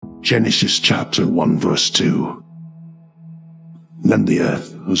Genesis chapter 1 verse 2. Then the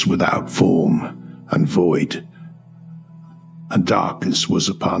earth was without form and void, and darkness was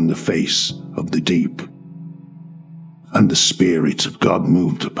upon the face of the deep, and the Spirit of God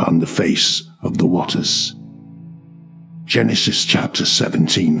moved upon the face of the waters. Genesis chapter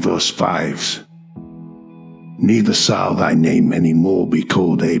 17 verse 5. Neither shall thy name any more be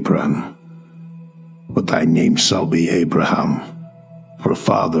called Abram, but thy name shall be Abraham, for a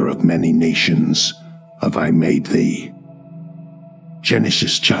father of many nations have I made thee.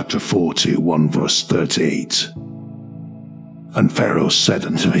 Genesis chapter 41 verse 38. And Pharaoh said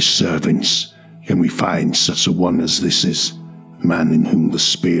unto his servants, Can we find such a one as this is, a man in whom the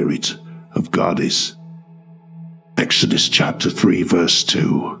Spirit of God is? Exodus chapter 3 verse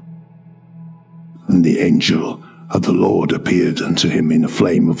 2. And the angel of the Lord appeared unto him in a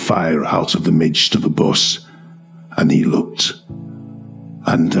flame of fire out of the midst of a bush. And he looked,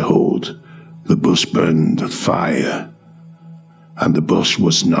 and behold, the bush burned with fire, and the bush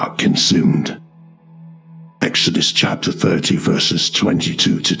was not consumed. Exodus chapter 30 verses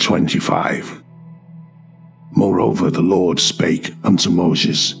 22 to 25. Moreover the Lord spake unto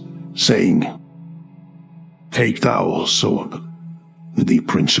Moses, saying, Take thou also with thee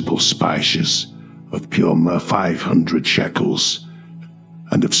principal spices, of pure myrrh 500 shekels,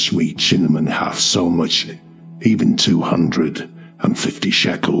 and of sweet cinnamon half so much, even 250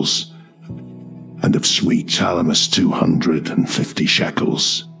 shekels, and of sweet calamus 250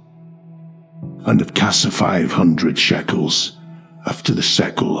 shekels, and of cassia 500 shekels, after the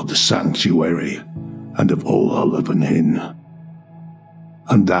shekel of the sanctuary, and of all olive and hin.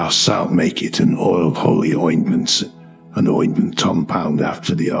 And thou shalt make it an oil of holy ointment, an ointment compound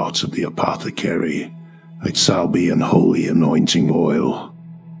after the art of the apothecary. It shall be an holy anointing oil.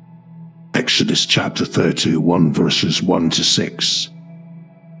 Exodus chapter 31 verses 1 to 6.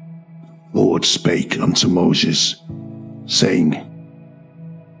 Lord spake unto Moses, saying,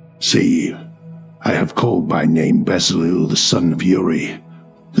 See, I have called by name Bezalel the son of Uri,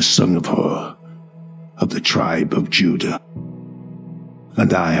 the son of Hur, of the tribe of Judah.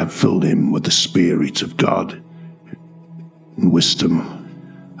 And I have filled him with the Spirit of God, in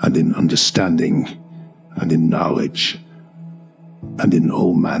wisdom, and in understanding, and in knowledge, and in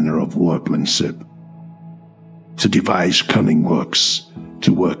all manner of workmanship, to devise cunning works,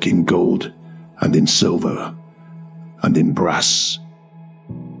 to work in gold, and in silver, and in brass,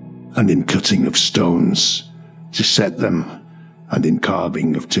 and in cutting of stones, to set them, and in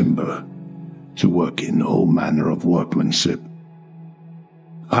carving of timber, to work in all manner of workmanship.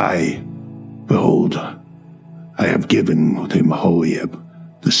 Behold, I have given with him Oholiab,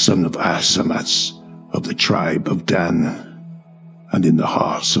 the son of Ahisamach, of the tribe of Dan, and in the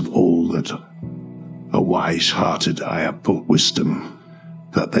hearts of all that are wise-hearted I have put wisdom,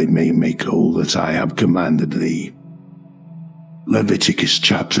 that they may make all that I have commanded thee. Leviticus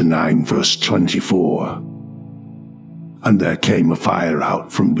chapter 9 verse 24. And there came a fire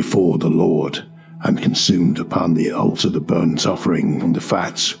out from before the Lord, and consumed upon the altar the burnt offering and the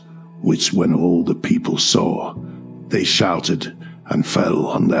fat, which when all the people saw, they shouted and fell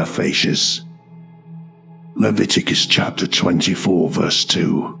on their faces. Leviticus chapter 24 verse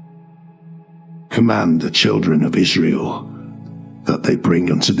 2. Command the children of Israel that they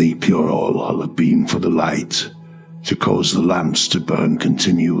bring unto thee pure oil of beam for the light, to cause the lamps to burn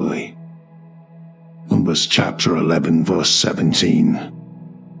continually. Numbers chapter 11 verse 17.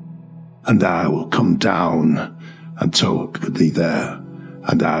 And I will come down and talk with thee there,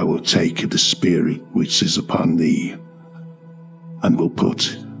 and I will take the Spirit which is upon thee, and will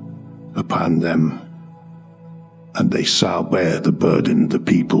put upon them, and they shall bear the burden of the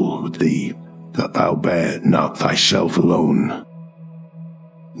people with thee, that thou bear not thyself alone.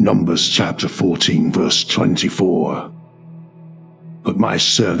 Numbers chapter 14 verse 24. But my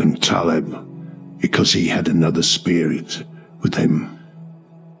servant Caleb, because he had another spirit with him,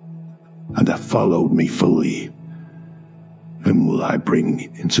 and hath followed me fully, him will I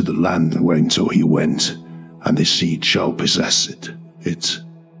bring into the land whereinto he went, and his seed shall possess it.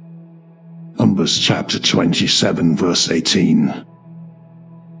 Numbers chapter 27 verse 18.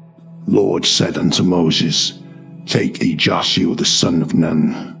 Lord said unto Moses, Take thee Joshua the son of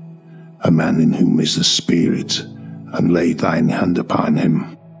Nun, a man in whom is the Spirit, and lay thine hand upon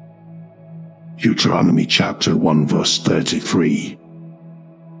him. Deuteronomy chapter 1 verse 33.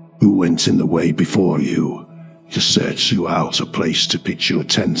 Who went in the way before you, to search you out a place to pitch your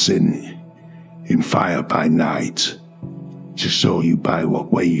tents in fire by night, to show you by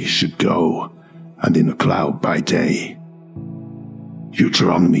what way you should go, and in a cloud by day.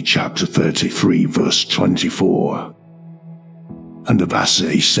 Deuteronomy chapter 33 verse 24. And of Asa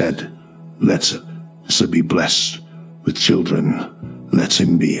he said, Let Asa be blessed with children, let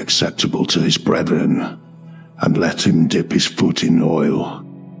him be acceptable to his brethren, and let him dip his foot in oil.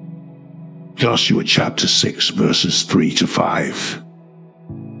 Joshua chapter 6 verses 3 to 5.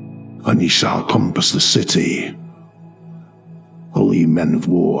 And ye shall compass the city, all ye men of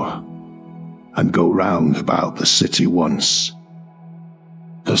war, and go round about the city once.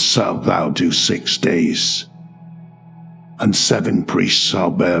 Thus shalt thou do 6 days. And 7 priests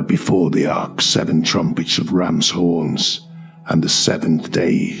shall bear before the ark 7 trumpets of ram's horns, and the 7th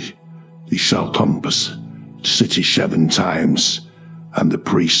day ye shall compass the city 7 times, and the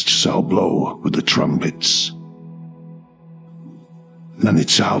priests shall blow with the trumpets. And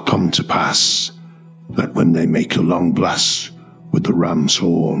it shall come to pass that when they make a long blast with the ram's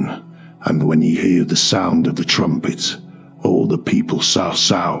horn, and when ye hear the sound of the trumpet, all the people shall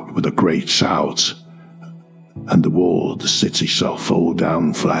shout with a great shout, and the wall of the city shall fall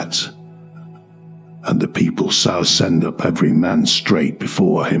down flat, and the people shall send up every man straight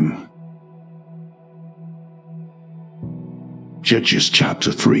before him. Judges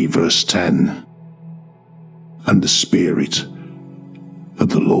chapter 3 verse 10. And the Spirit of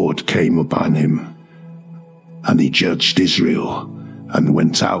the Lord came upon him, and he judged Israel, and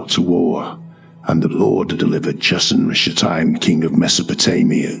went out to war, and the Lord delivered Jeshon-Rishathaim king of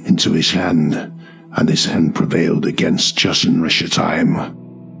Mesopotamia into his hand, and his hand prevailed against Jeshon-Rishathaim.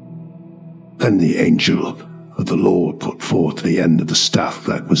 Then the angel of the Lord put forth the end of the staff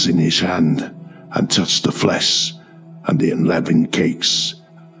that was in his hand, and touched the flesh and the unleavened cakes,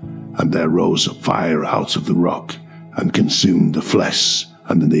 and there rose a fire out of the rock, and consumed the flesh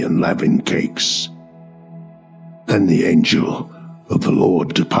and the unleavened cakes. Then the angel of the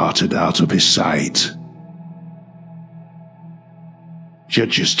Lord departed out of his sight.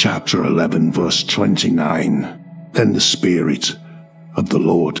 Judges chapter 11 verse 29. Then the Spirit of the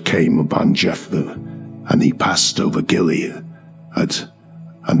Lord came upon Jephthah, and he passed over Gilead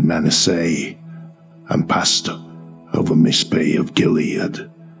and Manasseh, and passed over Mizpeh of Gilead,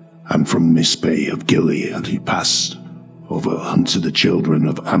 and from Mizpeh of Gilead he passed over unto the children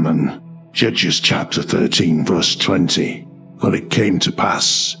of Ammon. Judges chapter 13 verse 20. But it came to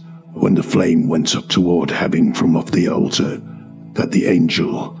pass, when the flame went up toward heaven from off the altar, that the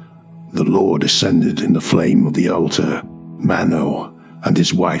angel, the Lord, ascended in the flame of the altar. Manoah and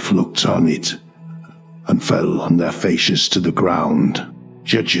his wife looked on it, and fell on their faces to the ground.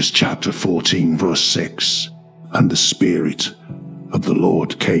 Judges chapter 14 verse 6. And the Spirit of the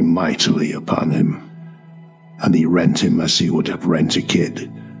Lord came mightily upon him, and he rent him as he would have rent a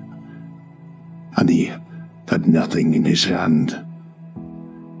kid, and he had nothing in his hand,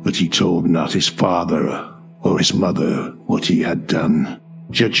 but he told not his father or his mother what he had done.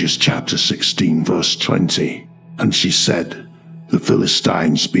 Judges chapter 16 verse 20. And she said, The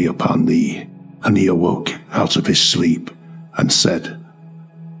Philistines be upon thee. And he awoke out of his sleep, and said,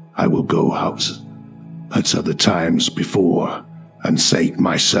 I will go out at other times before, and sate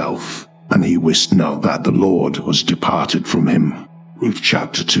myself. And he wist not that the Lord was departed from him. Ruth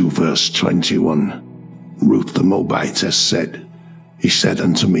chapter 2 verse 21. Ruth the Moabitess said, He said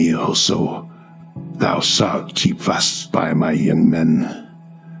unto me also, Thou shalt keep fast by my young men,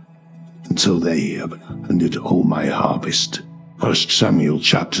 until they have ended all my harvest. 1 Samuel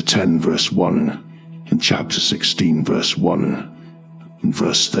chapter 10 verse 1, and chapter 16 verse 1, and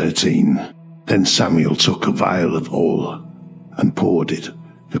verse 13. Then Samuel took a vial of oil, and poured it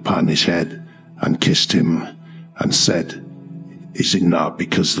upon his head, and kissed him, and said, Is it not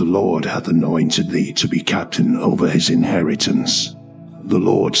because the Lord hath anointed thee to be captain over his inheritance? The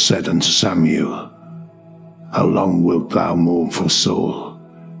Lord said unto Samuel, How long wilt thou mourn for Saul,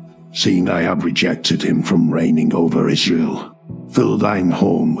 seeing I have rejected him from reigning over Israel? Fill thine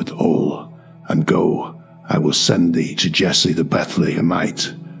horn with oil, and go, I will send thee to Jesse the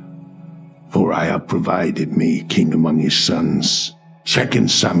Bethlehemite, for I have provided me king among his sons. 2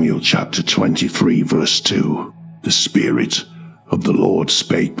 Samuel chapter 23 verse 2. The Spirit of the Lord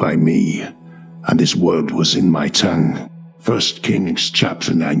spake by me, and his word was in my tongue. 1 Kings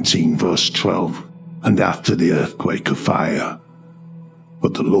chapter 19 verse 12. And after the earthquake of fire,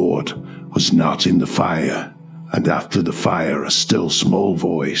 but the Lord was not in the fire, and after the fire a still small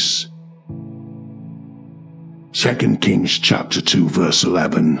voice. 2 Kings chapter 2 verse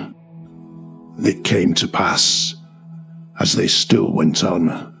 11. It came to pass, as they still went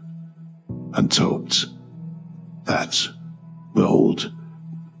on, and talked, that, behold,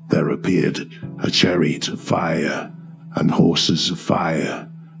 there appeared a chariot of fire, and horses of fire,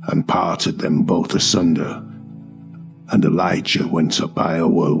 and parted them both asunder. And Elijah went up by a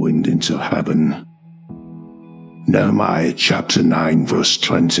whirlwind into heaven. Nehemiah chapter 9 verse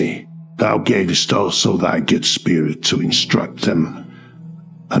 20. Thou gavest also thy good spirit to instruct them,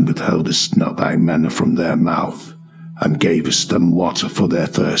 and withheldest not thy manna from their mouth, and gavest them water for their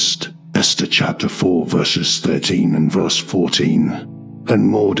thirst. Esther chapter 4 verses 13 and verse 14. Then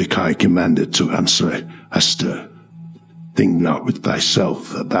Mordecai commanded to answer Esther, Think not with thyself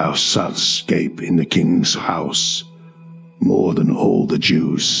that thou shalt escape in the king's house more than all the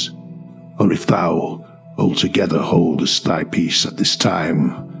Jews. Or if thou altogether holdest thy peace at this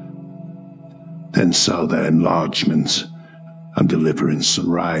time, then shall their enlargement and deliverance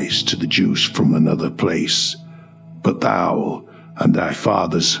arise to the Jews from another place. But thou and thy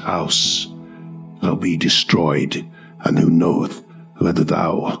father's house shall be destroyed, and who knoweth whether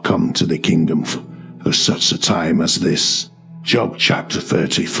thou art come to the kingdom for such a time as this? Job chapter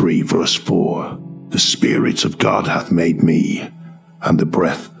 33 verse 4. The Spirit of God hath made me, and the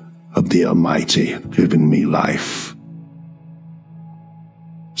breath of the Almighty hath given me life.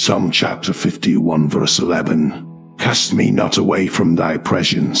 Psalm chapter 51 verse 11. Cast me not away from thy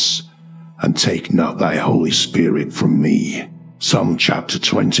presence, and take not thy Holy Spirit from me. Psalm chapter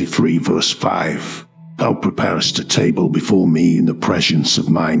 23 verse 5. Thou preparest a table before me in the presence of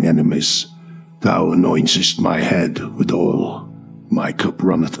mine enemies. Thou anointest my head with oil, my cup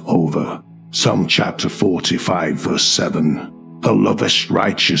runneth over. Psalm chapter 45 verse 7. Thou lovest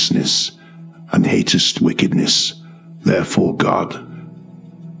righteousness, and hatest wickedness. Therefore God,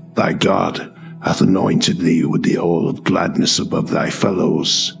 thy God, hath anointed thee with the oil of gladness above thy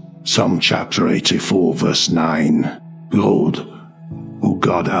fellows. Psalm chapter 84 verse 9. Behold, O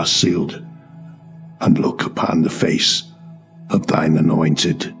God, art sealed, and look upon the face of thine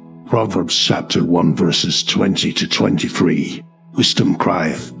anointed. Proverbs chapter 1 verses 20 to 23. Wisdom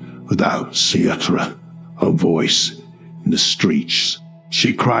crieth without she uttereth her voice in the streets.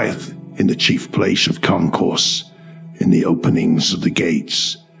 She crieth in the chief place of concourse, in the openings of the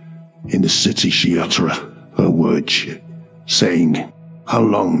gates. In the city she uttereth her words, saying, How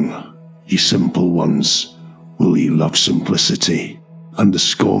long, ye simple ones, will ye love simplicity? And the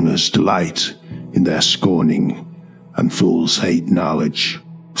scorners delight in their scorning, and fools hate knowledge.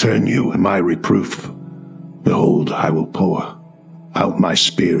 Turn you in my reproof. Behold, I will pour out my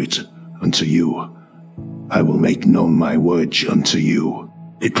spirit unto you. I will make known my words unto you.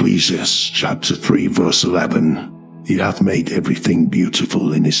 Ecclesiastes chapter 3 verse 11. He hath made everything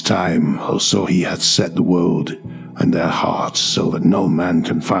beautiful in his time, also he hath set the world and their hearts, so that no man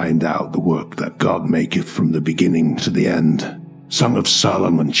can find out the work that God maketh from the beginning to the end. Song of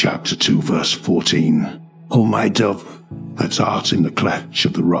Solomon chapter 2 verse 14. O my dove, that art in the cleft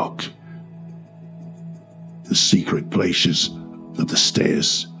of the rock, the secret places of the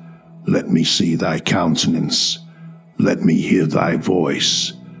stairs, let me see thy countenance, let me hear thy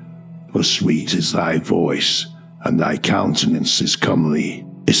voice. For sweet is thy voice, and thy countenance is comely.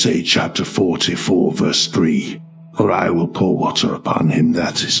 Isaiah chapter 44 verse 3. For I will pour water upon him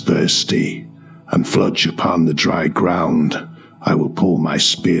that is thirsty, and floods upon the dry ground. I will pour my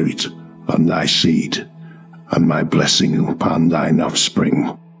spirit on thy seed, and my blessing upon thine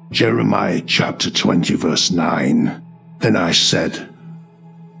offspring. Jeremiah chapter 20 verse 9. Then I said,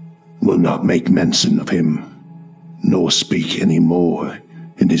 will not make mention of him, nor speak any more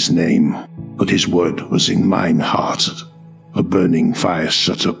in his name. But his word was in mine heart, a burning fire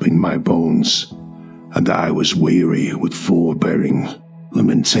shut up in my bones, and I was weary with forbearing.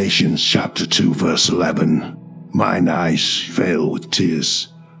 Lamentations chapter 2 verse 11. Mine eyes fail with tears,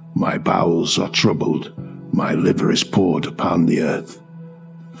 my bowels are troubled, my liver is poured upon the earth,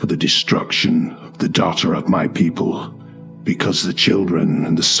 for the destruction of the daughter of my people, because the children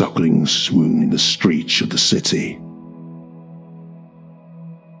and the sucklings swoon in the streets of the city.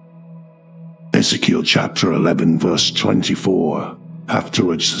 Ezekiel chapter 11 verse 24.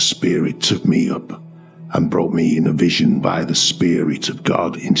 Afterwards the Spirit took me up, and brought me in a vision by the Spirit of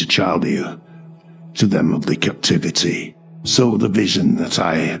God into Chaldea, to them of the captivity. So the vision that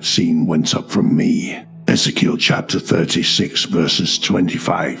I had seen went up from me. Ezekiel chapter 36 verses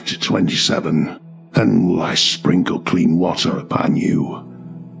 25 to 27. Then will I sprinkle clean water upon you,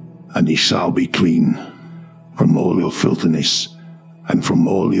 and ye shall be clean. From all your filthiness, and from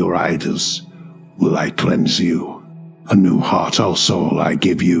all your idols will I cleanse you. A new heart also will I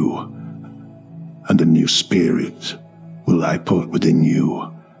give you, and a new spirit will I put within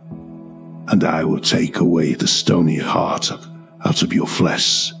you. And I will take away the stony heart out of your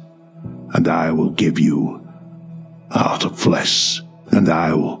flesh, and I will give you a heart of flesh, and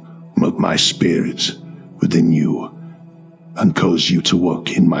I will put my spirit within you, and cause you to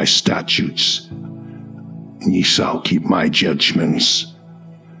walk in my statutes, and ye shall keep my judgments,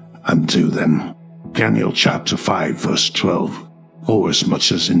 and do them. Daniel chapter 5 verse 12. Or as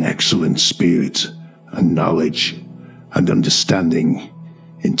much as in excellent spirit and knowledge and understanding,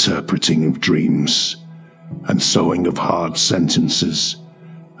 interpreting of dreams, and sowing of hard sentences,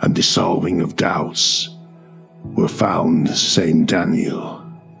 and dissolving of doubts, were found, saying Daniel,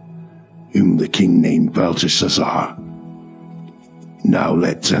 whom the king named Belteshazzar. Now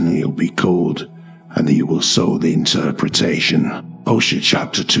let Daniel be called, and he will sow the interpretation. Hosea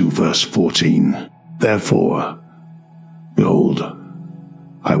chapter 2 verse 14. Therefore, behold,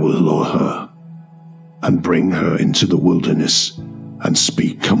 I will lure her, and bring her into the wilderness, and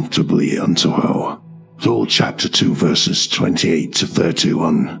speak comfortably unto her. Joel chapter 2 verses 28 to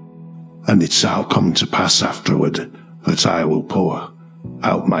 31. And it shall come to pass afterward, that I will pour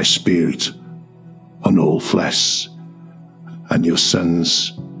out my spirit on all flesh, and your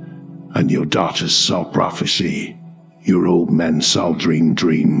sons and your daughters shall prophesy, your old men shall dream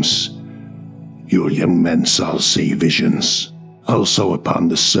dreams, your young men shall see visions. Also upon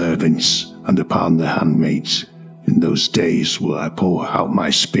the servants and upon the handmaids, in those days will I pour out my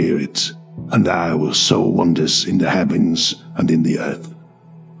spirit, and I will sow wonders in the heavens and in the earth,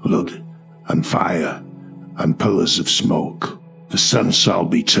 blood and fire and pillars of smoke. The sun shall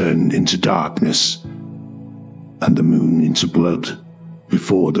be turned into darkness, and the moon into blood,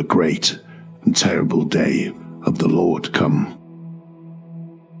 before the great and terrible day of the Lord come.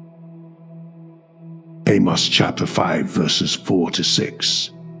 Amos chapter 5 verses 4 to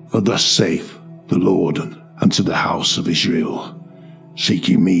 6. For thus saith the Lord unto the house of Israel, Seek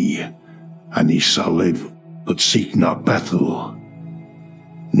ye me, and ye shall live, but seek not Bethel,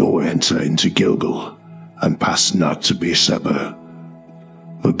 nor enter into Gilgal, and pass not to Beersheba.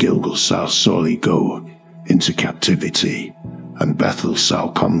 For Gilgal shall surely go into captivity, and Bethel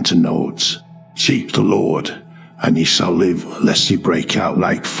shall come to naught. Seek the Lord, and ye shall live, lest he break out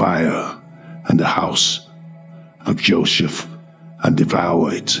like fire, and the house of Joseph, and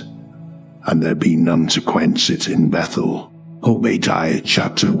devour it, and there be none to quench it in Bethel. Obadiah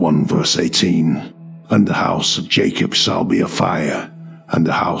chapter 1 verse 18. And the house of Jacob shall be a fire, and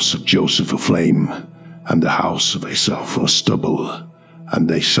the house of Joseph a flame, and the house of Esau a stubble, and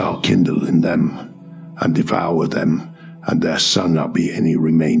they shall kindle in them, and devour them, and there shall not be any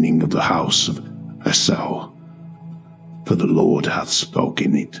remaining of the house of Esau, for the Lord hath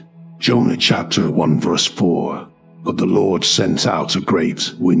spoken it. Jonah chapter 1 verse 4. But the Lord sent out a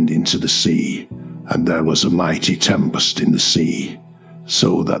great wind into the sea, and there was a mighty tempest in the sea,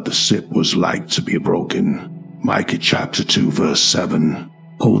 so that the ship was like to be broken. Micah chapter 2 verse 7.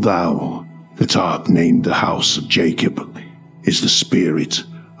 O thou that art named the house of Jacob, is the spirit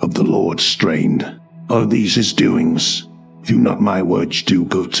of the Lord strained? Are these his doings? Do not my words do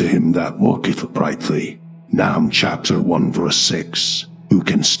good to him that walketh uprightly? Nahum chapter 1 verse 6. Who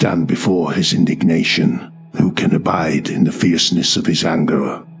can stand before his indignation? Who can abide in the fierceness of his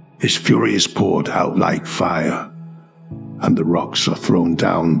anger? His fury is poured out like fire, and the rocks are thrown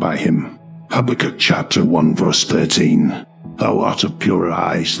down by him. Habakkuk chapter 1 verse 13. Thou art of purer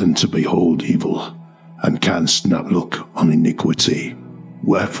eyes than to behold evil, and canst not look on iniquity.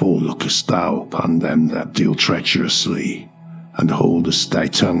 Wherefore lookest thou upon them that deal treacherously, and holdest thy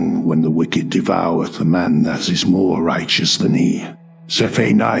tongue when the wicked devoureth a man that is more righteous than he?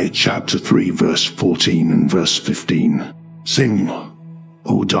 Zephaniah chapter 3 verse 14 and verse 15. Sing,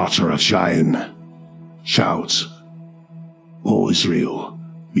 O daughter of Zion. Shout, O Israel,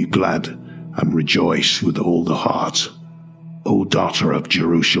 be glad and rejoice with all the heart, O daughter of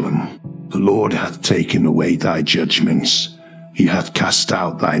Jerusalem. The Lord hath taken away thy judgments, he hath cast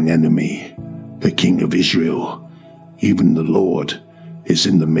out thine enemy. The King of Israel, even the Lord, is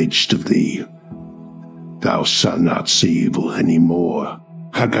in the midst of thee. Thou shalt not see evil any more.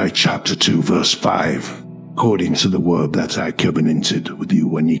 Haggai chapter 2 verse 5. According to the word that I covenanted with you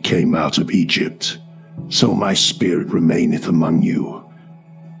when ye came out of Egypt, so my spirit remaineth among you.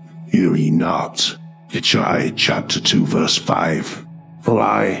 Hear ye not. Isaiah chapter 2 verse 5. For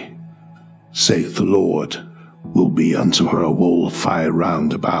I, saith the Lord, will be unto her a wall of fire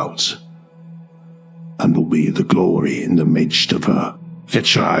round about, and will be the glory in the midst of her.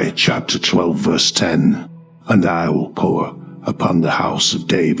 Isaiah chapter 12 verse 10. And I will pour upon the house of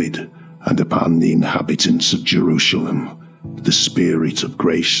David, and upon the inhabitants of Jerusalem, the spirit of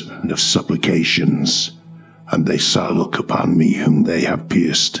grace and of supplications, and they shall look upon me whom they have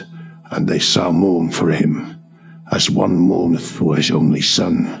pierced, and they shall mourn for him, as one mourneth for his only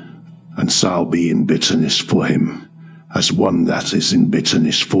son, and shall be in bitterness for him, as one that is in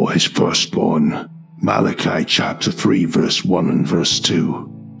bitterness for his firstborn. Malachi chapter 3 verse 1 and verse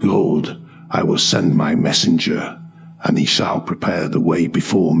 2. Behold, I will send my messenger, and he shall prepare the way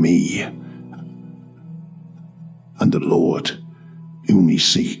before me. And the Lord, whom ye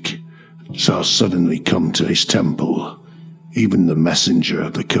seek, shall suddenly come to his temple, even the messenger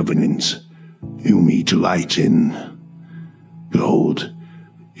of the covenant, whom ye delight in. Behold,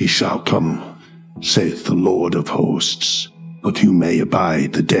 he shall come, saith the Lord of hosts, but who may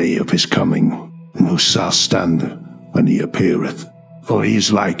abide the day of his coming, and who shall stand when he appeareth? For he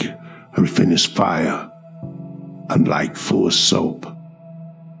is like a refiner's fire, and like fuller's soap.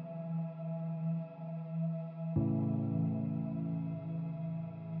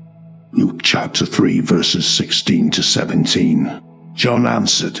 Luke chapter 3, verses 16 to 17. John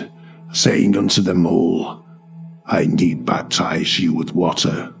answered, saying unto them all, I indeed baptize you with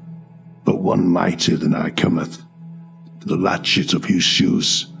water, but one mightier than I cometh, the latchet of whose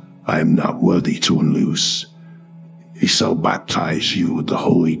shoes I am not worthy to unloose. He shall baptize you with the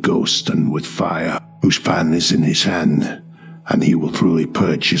Holy Ghost and with fire, whose fan is in his hand, and he will truly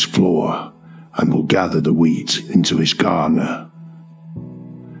purge his floor, and will gather the wheat into his garner,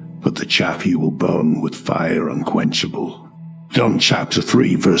 but the chaff he will burn with fire unquenchable. John chapter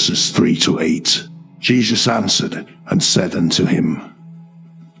 3, verses 3 to 8. Jesus answered and said unto him,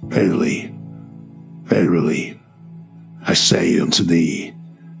 Verily, verily, I say unto thee,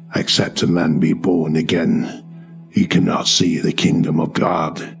 except a man be born again, he cannot see the kingdom of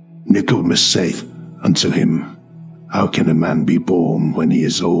God. Nicodemus saith unto him, How can a man be born when he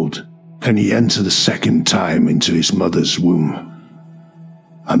is old? Can he enter the second time into his mother's womb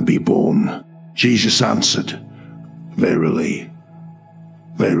and be born? Jesus answered, Verily,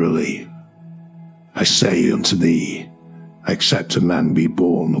 verily, I say unto thee, except a man be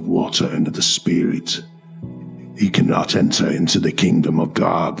born of water and of the Spirit, he cannot enter into the kingdom of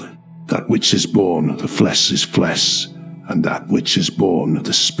God. That which is born of the flesh is flesh, and that which is born of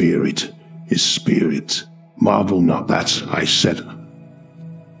the Spirit is spirit. Marvel not that I said,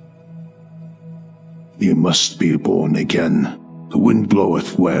 You must be born again. The wind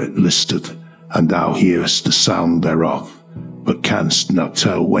bloweth where it listeth, and thou hearest the sound thereof, but canst not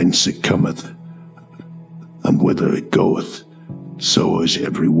tell whence it cometh, and whither it goeth. So is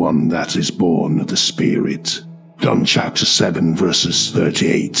every one that is born of the Spirit. John chapter 7, verses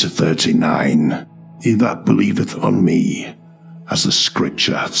 38 to 39. He that believeth on me, as the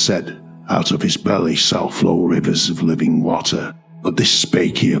Scripture hath said, out of his belly shall flow rivers of living water. But this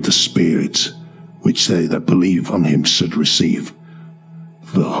spake he of the Spirit, which they that believe on him should receive.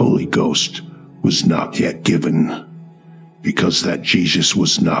 For the Holy Ghost was not yet given, because that Jesus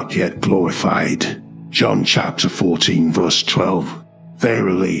was not yet glorified. John chapter 14, verse 12.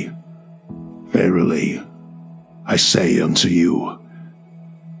 Verily, verily, I say unto you,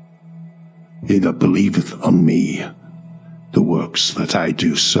 he that believeth on me, the works that I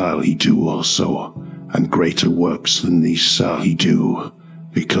do shall he do also, and greater works than these shall he do,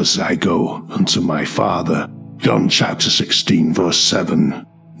 because I go unto my Father. John chapter 16, verse 7.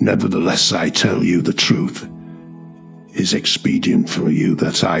 Nevertheless I tell you the truth, it is expedient for you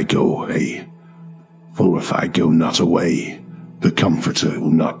that I go away. For if I go not away, the Comforter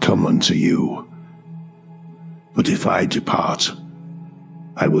will not come unto you. But if I depart,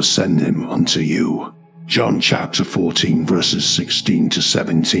 I will send him unto you. John chapter 14, verses 16 to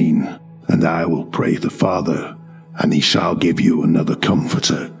 17. And I will pray the Father, and he shall give you another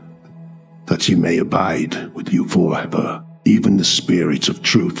Comforter, that he may abide with you forever, even the Spirit of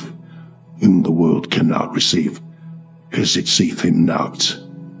truth, whom the world cannot receive, because it seeth him not,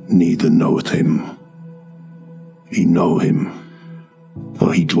 neither knoweth him. Ye know him,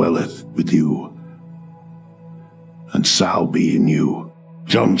 for he dwelleth with you, and shall be in you.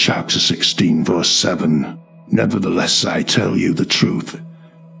 John chapter 16, verse 7. Nevertheless I tell you the truth,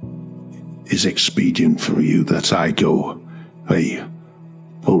 it is expedient for you that I go away.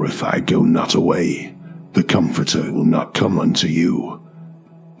 For if I go not away, the Comforter will not come unto you.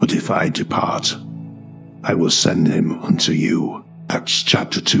 But if I depart, I will send him unto you. Acts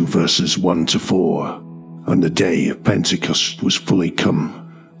chapter 2, verses 1 to 4. When the day of Pentecost was fully come,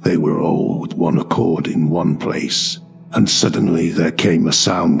 they were all with one accord in one place. And suddenly there came a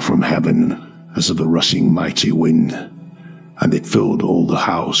sound from heaven, as of a rushing mighty wind, and it filled all the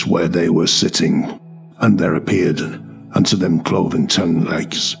house where they were sitting. And there appeared unto them cloven tongues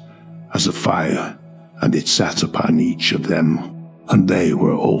like as of fire, and it sat upon each of them. And they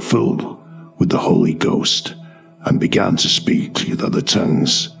were all filled with the Holy Ghost, and began to speak with other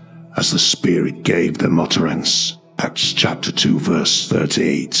tongues, as the Spirit gave them utterance. Acts chapter 2, verse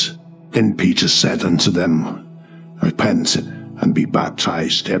 38. Then Peter said unto them, Repent, and be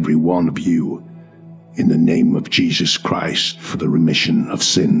baptized every one of you, in the name of Jesus Christ, for the remission of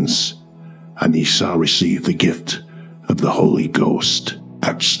sins, and ye shall receive the gift of the Holy Ghost.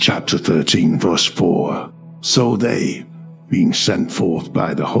 Acts chapter 13, verse 4. So they, being sent forth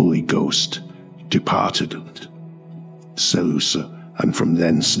by the Holy Ghost, departed Seleucia, and from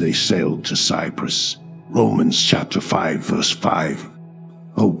thence they sailed to Cyprus. Romans chapter 5 verse 5.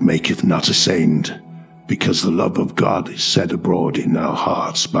 Hope maketh not ashamed, because the love of God is set abroad in our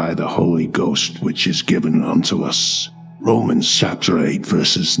hearts by the Holy Ghost which is given unto us. Romans chapter 8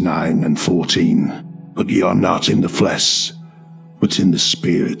 verses 9 and 14. But ye are not in the flesh, but in the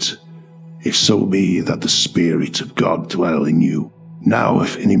Spirit, if so be that the Spirit of God dwell in you. Now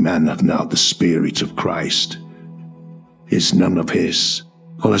if any man have not the Spirit of Christ, is none of his.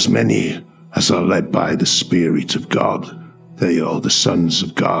 For as many as are led by the Spirit of God, they are the sons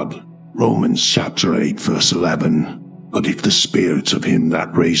of God. Romans chapter 8 verse 11. But if the Spirit of him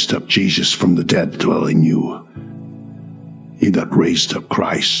that raised up Jesus from the dead dwell in you, he that raised up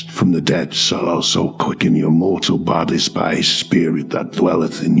Christ from the dead shall also quicken your mortal bodies by his Spirit that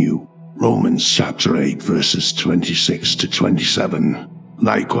dwelleth in you. Romans chapter 8 verses 26 to 27.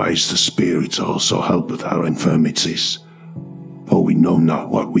 Likewise the Spirit also helpeth our infirmities, for we know not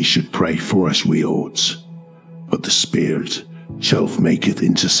what we should pray for as we ought. But the Spirit self maketh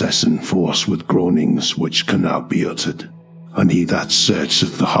intercession for us with groanings which cannot be uttered. And he that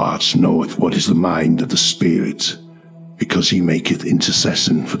searcheth the hearts knoweth what is the mind of the Spirit, because he maketh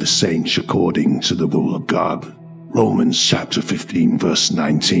intercession for the saints according to the will of God. Romans chapter 15 verse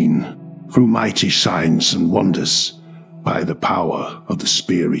 19. Through mighty signs and wonders, by the power of the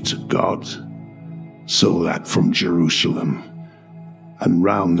Spirit of God, so that from Jerusalem and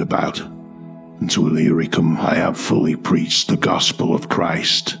round about unto Illyricum I have fully preached the gospel of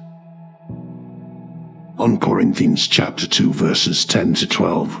Christ. 1 Corinthians chapter 2 verses 10 to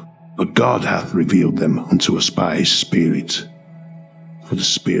 12. But God hath revealed them unto us by his Spirit. For the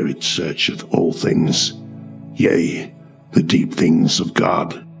Spirit searcheth all things, yea, the deep things of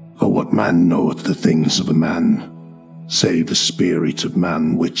God. For what man knoweth the things of a man, save the spirit of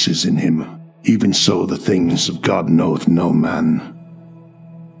man which is in him? Even so the things of God knoweth no man,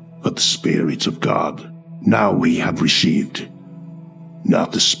 but the Spirit of God. Now we have received,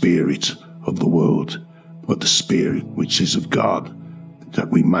 not the spirit of the world, but the Spirit which is of God,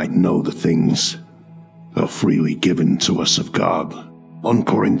 that we might know the things that are freely given to us of God. 1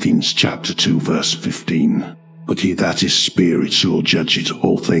 Corinthians chapter 2 verse 15. But he that is spiritual judgeth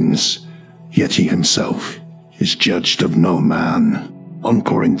all things, yet he himself is judged of no man. 1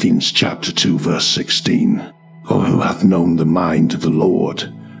 Corinthians chapter 2 verse 16. For who hath known the mind of the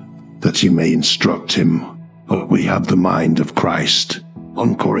Lord, that he may instruct him? But we have the mind of Christ.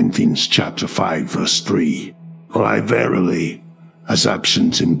 1 Corinthians chapter 5 verse 3. For I verily, as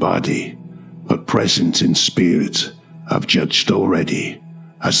absent in body, but present in spirit, have judged already,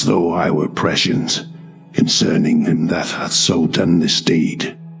 as though I were present, concerning him that hath so done this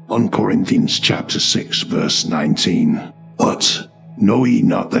deed. 1 Corinthians chapter 6 verse 19. But know ye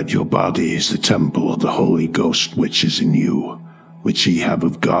not that your body is the temple of the Holy Ghost which is in you, which ye have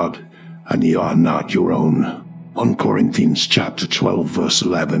of God, and ye are not your own? 1 Corinthians chapter 12 verse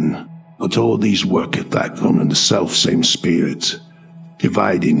 11. But all these worketh that one and the selfsame Spirit,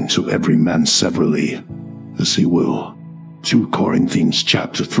 dividing to every man severally, as he will. 2 Corinthians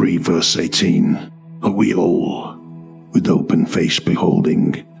chapter 3 verse 18. But we all, with open face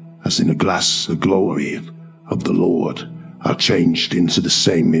beholding, as in a glass the glory of the Lord, are changed into the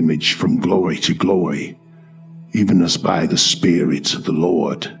same image from glory to glory, even as by the Spirit of the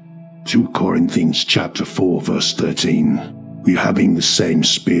Lord. 2 Corinthians chapter 4 verse 13. We having the same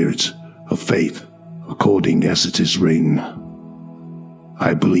spirit of faith, according as it is written,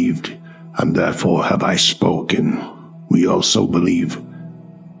 I believed, and therefore have I spoken. We also believe,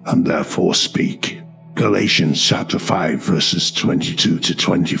 and therefore speak. Galatians chapter 5 verses 22 to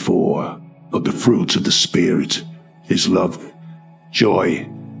 24. But the fruit of the Spirit is love, joy,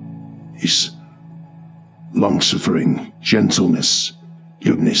 is long-suffering, gentleness,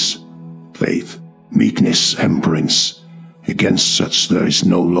 goodness, faith, meekness, temperance. Against such there is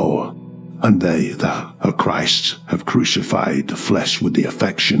no law. And they that are Christ have crucified the flesh with the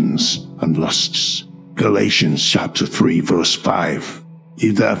affections and lusts. Galatians chapter 3 verse 5. He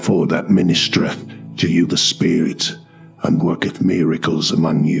therefore that ministereth to you the Spirit, and worketh miracles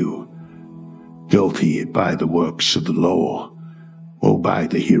among you, doth he by the works of the law, or by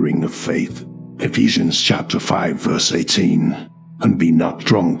the hearing of faith? Ephesians chapter 5 verse 18. And be not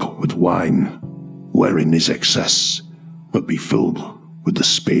drunk with wine, wherein is excess, but be filled with the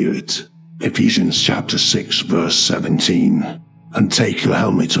Spirit. Ephesians chapter 6 verse 17. And take the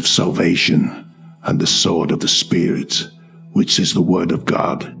helmet of salvation, and the sword of the Spirit, which is the word of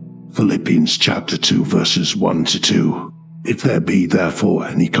God. Philippians chapter 2 verses 1 to 2. If there be therefore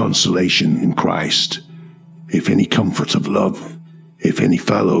any consolation in Christ, if any comfort of love, if any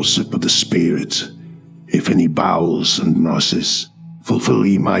fellowship of the Spirit, if any bowels and mercies, fulfill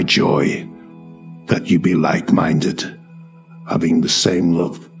ye my joy, that you be like-minded, having the same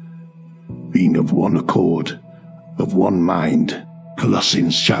love, being of one accord, of one mind.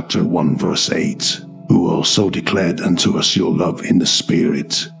 Colossians chapter 1 verse 8, who also declared unto us your love in the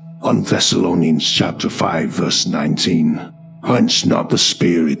Spirit. On Thessalonians chapter 5 verse 19, quench not the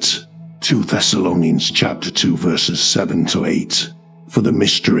Spirit. 2 Thessalonians chapter 2 verses 7 to 8, for the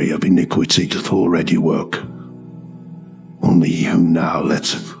mystery of iniquity doth already work. Only he who now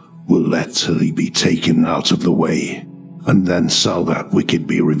letteth will let till he be taken out of the way, and then shall that wicked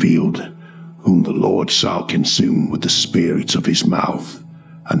be revealed, whom the Lord shall consume with the spirit of his mouth,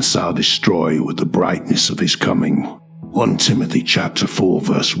 and shall destroy with the brightness of his coming. 1 Timothy chapter 4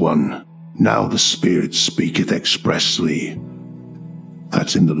 verse 1. Now the Spirit speaketh expressly,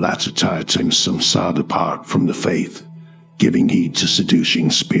 that in the latter times some shall depart from the faith, giving heed to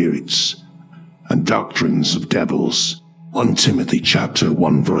seducing spirits, and doctrines of devils. 1 Timothy chapter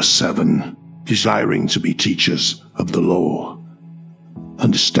 1 verse 7. Desiring to be teachers of the law,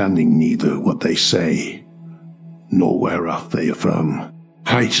 understanding neither what they say, nor whereof they affirm.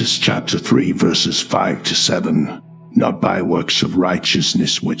 Titus chapter 3 verses 5 to 7. Not by works of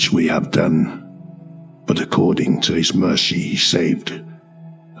righteousness which we have done, but according to his mercy he saved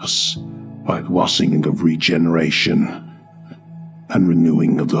us by the washing of regeneration and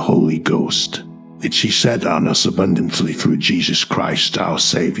renewing of the Holy Ghost, which he shed on us abundantly through Jesus Christ our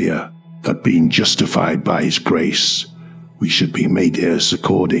Saviour, that being justified by his grace, we should be made heirs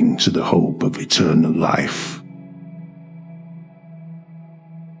according to the hope of eternal life.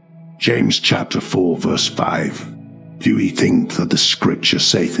 James chapter 4 verse 5. Do ye think that the Scripture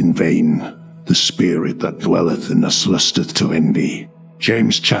saith in vain, the Spirit that dwelleth in us lusteth to envy?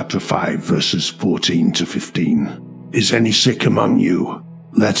 James chapter 5 verses 14 to 15. Is any sick among you?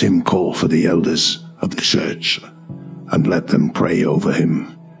 Let him call for the elders of the church, and let them pray over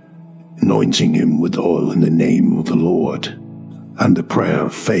him, anointing him with oil in the name of the Lord. And the prayer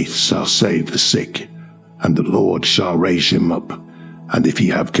of faith shall save the sick, and the Lord shall raise him up. And if he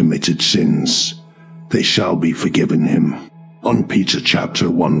have committed sins, they shall be forgiven him. 1 Peter chapter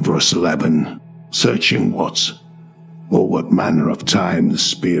 1 verse 11. Searching what, or what manner of time the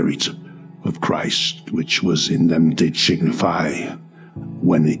Spirit of Christ which was in them did signify,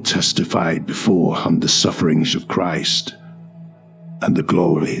 when it testified before on the sufferings of Christ, and the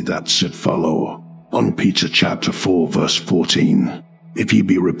glory that should follow. 1 Peter chapter 4 verse 14. If ye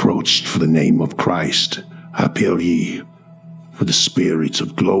be reproached for the name of Christ, appeal ye, for the Spirit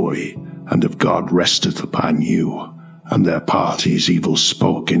of glory and of God resteth upon you, and their part is evil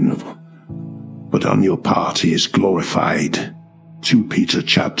spoken of, but on your part he is glorified. 2 Peter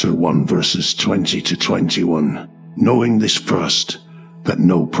chapter 1 verses 20 to 21. Knowing this first, that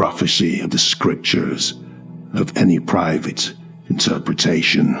no prophecy of the Scriptures of any private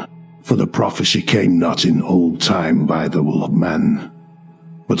interpretation, for the prophecy came not in old time by the will of man,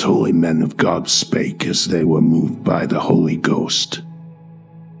 but holy men of God spake as they were moved by the Holy Ghost.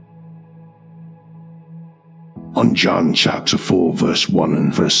 On John chapter 4 verse 1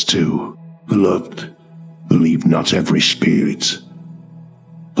 and verse 2. Beloved, believe not every spirit,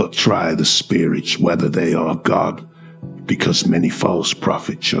 but try the spirits whether they are of God, because many false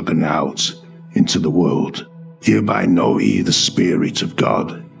prophets are gone out into the world. Hereby know ye the Spirit of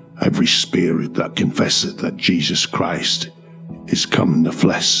God. Every spirit that confesseth that Jesus Christ is come in the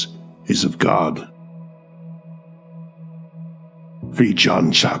flesh is of God. 3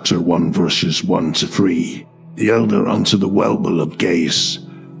 John chapter 1 verses 1 to 3. The elder unto the well-beloved Gaius,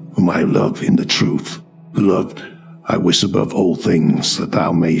 whom I love in the truth. Beloved, I wish above all things that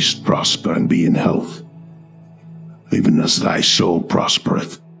thou mayest prosper and be in health, even as thy soul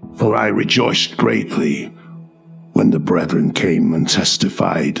prospereth. For I rejoiced greatly when the brethren came and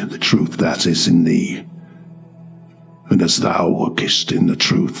testified the truth that is in thee, and as thou walkest in the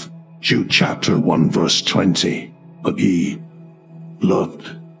truth. Jude chapter 1 verse 20. But ye,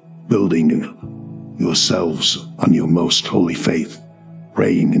 beloved, building yourselves on your most holy faith,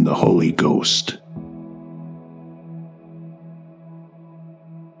 praying in the Holy Ghost.